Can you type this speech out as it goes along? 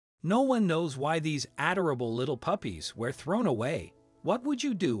No one knows why these adorable little puppies were thrown away. What would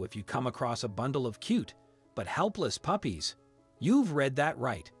you do if you come across a bundle of cute but helpless puppies? You've read that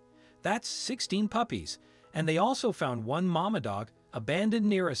right. That's 16 puppies, and they also found one mama dog abandoned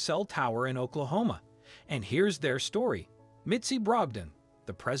near a cell tower in Oklahoma. And here's their story. Mitzi Brogdon,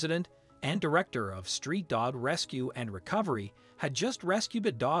 the president and director of Street Dog Rescue and Recovery, had just rescued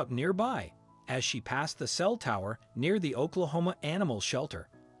a dog nearby. As she passed the cell tower near the Oklahoma Animal Shelter,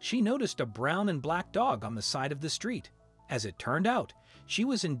 she noticed a brown and black dog on the side of the street. As it turned out, she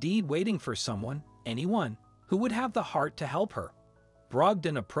was indeed waiting for someone, anyone, who would have the heart to help her.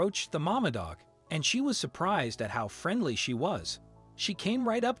 Brogdon approached the mama dog, and she was surprised at how friendly she was. "She came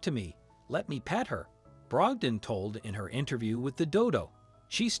right up to me, let me pet her," Brogdon told in her interview with the Dodo.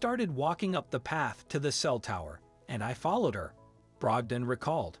 "She started walking up the path to the cell tower, and I followed her," Brogdon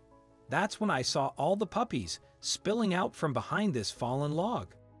recalled. "That's when I saw all the puppies spilling out from behind this fallen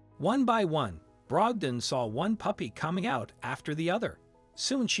log. One by one, Brogdon saw one puppy coming out after the other.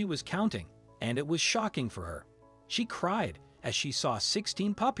 Soon she was counting, and it was shocking for her. She cried as she saw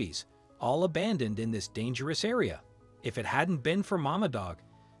 16 puppies, all abandoned in this dangerous area. If it hadn't been for Mama Dog,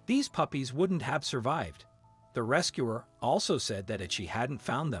 these puppies wouldn't have survived." The rescuer also said that if she hadn't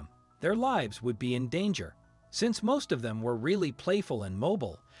found them, their lives would be in danger. Since most of them were really playful and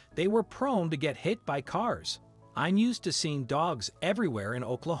mobile, they were prone to get hit by cars. "I'm used to seeing dogs everywhere in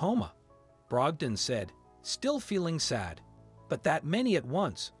Oklahoma," Brogdon said, still feeling sad. But that many at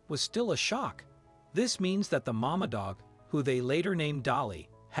once was still a shock. This means that the mama dog, who they later named Dolly,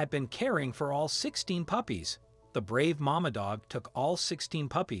 had been caring for all 16 puppies. The brave mama dog took all 16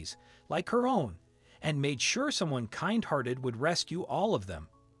 puppies, like her own, and made sure someone kind-hearted would rescue all of them.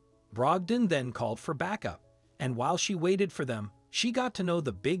 Brogdon then called for backup, and while she waited for them, she got to know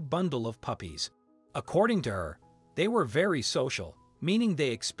the big bundle of puppies. According to her, they were very social, meaning they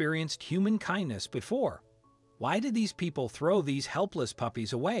experienced human kindness before. Why did these people throw these helpless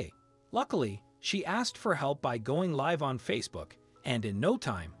puppies away? Luckily, she asked for help by going live on Facebook, and in no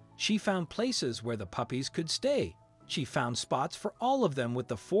time, she found places where the puppies could stay. She found spots for all of them with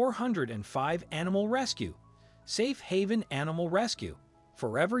the 405 Animal Rescue, Safe Haven Animal Rescue,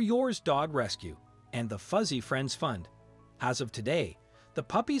 Forever Yours Dog Rescue, and the Fuzzy Friends Fund. As of today, the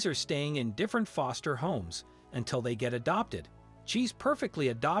puppies are staying in different foster homes until they get adopted. "She's perfectly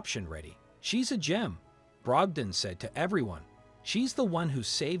adoption ready. She's a gem," Brogdon said to everyone. "She's the one who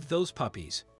saved those puppies.